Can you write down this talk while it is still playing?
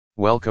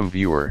Welcome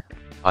viewer,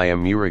 I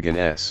am Murugan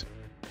S.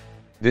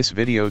 This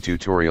video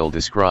tutorial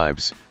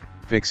describes,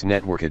 fix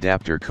network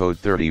adapter code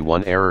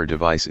 31 error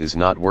device is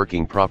not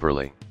working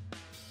properly.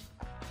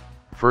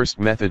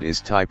 First method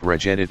is type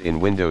regedit in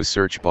Windows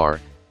search bar,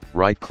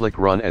 right click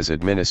run as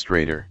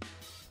administrator.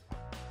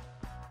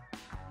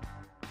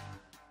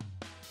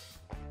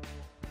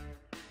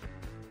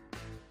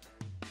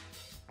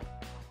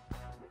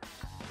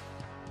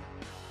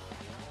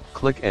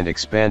 Click and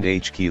expand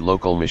H-key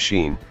local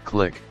machine,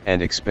 click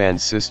and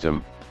expand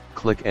system,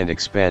 click and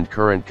expand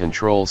current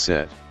control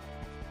set.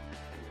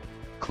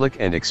 Click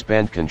and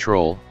expand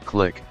control,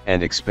 click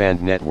and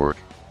expand network.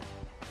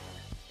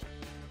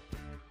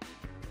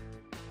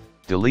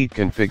 Delete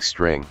config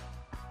string.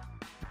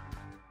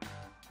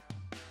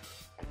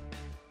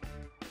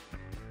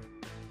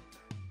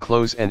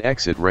 Close and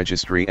exit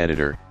registry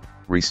editor,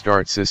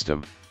 restart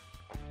system.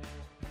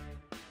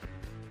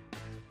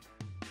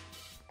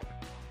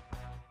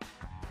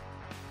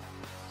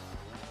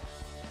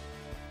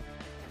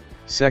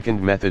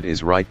 Second method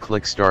is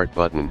right-click Start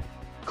button,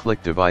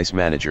 click Device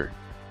Manager.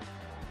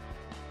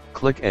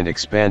 Click and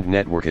expand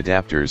Network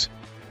Adapters,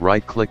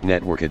 right-click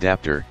Network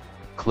Adapter,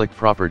 click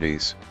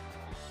Properties.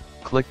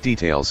 Click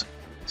Details,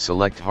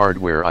 select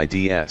Hardware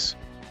IDs.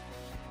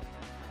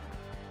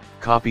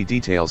 Copy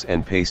details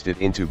and paste it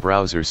into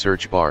browser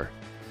search bar.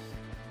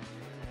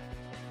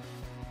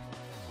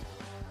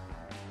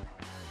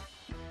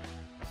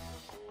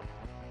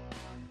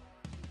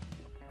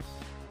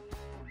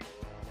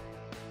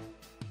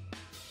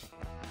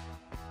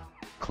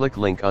 Click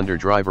link under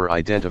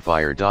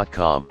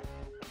driveridentifier.com.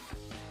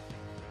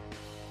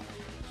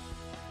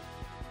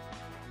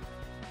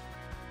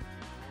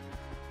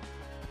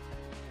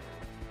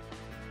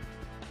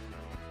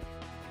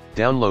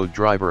 Download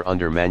driver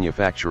under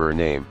manufacturer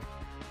name.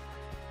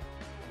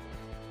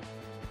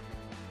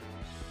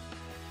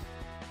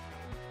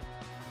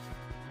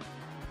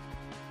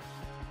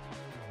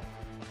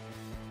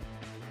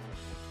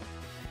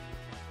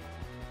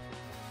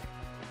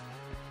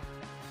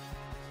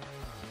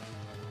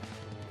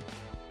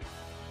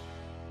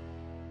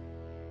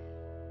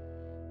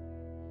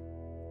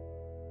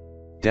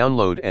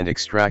 Download and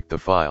extract the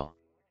file.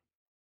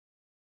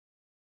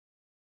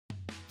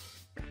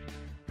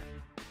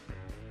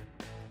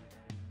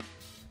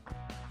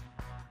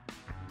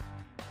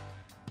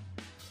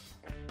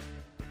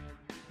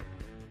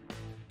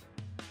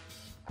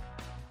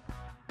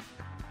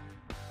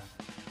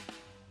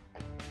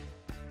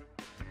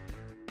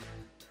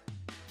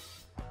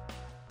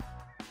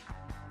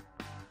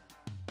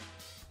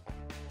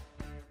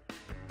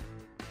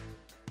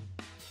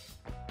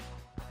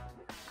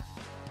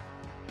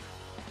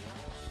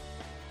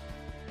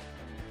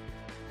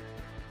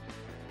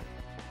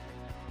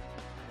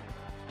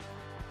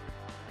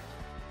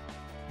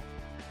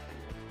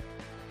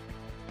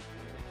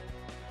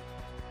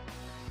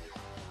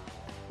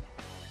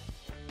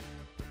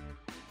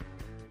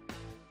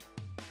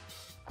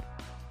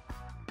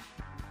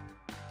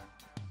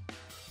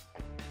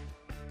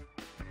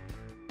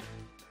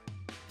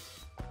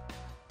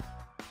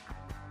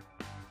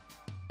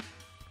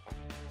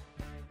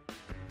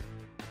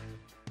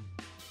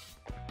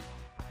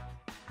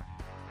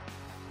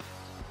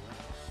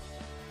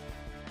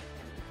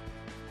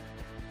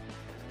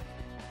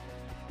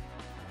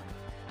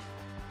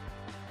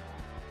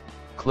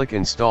 Click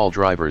Install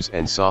drivers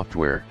and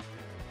software.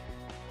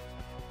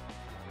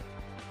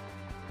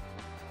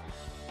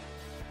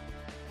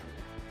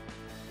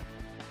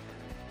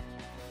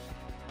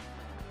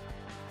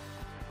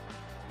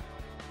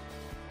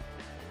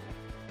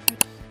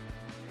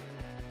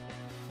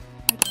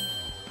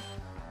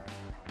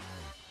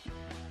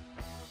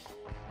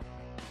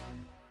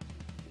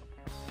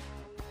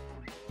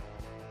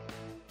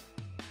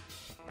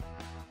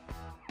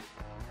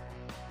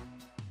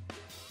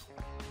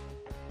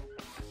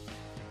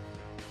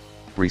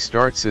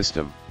 Restart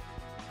system.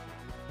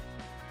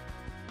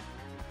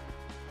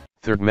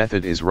 Third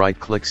method is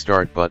right-click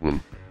Start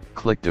button,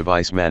 click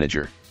Device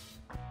Manager.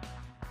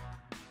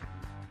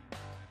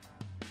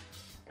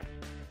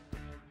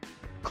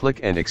 Click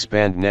and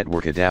expand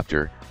Network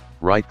Adapter,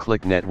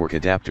 right-click Network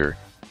Adapter,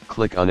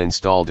 click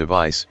Uninstall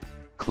Device,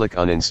 click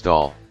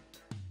Uninstall.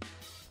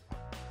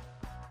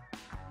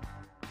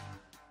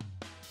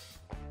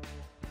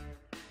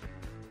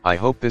 I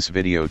hope this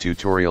video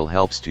tutorial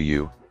helps to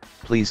you.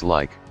 Please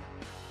like,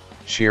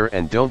 share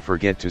and don't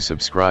forget to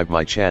subscribe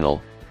my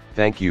channel.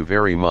 Thank you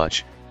very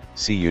much.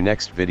 See you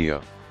next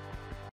video.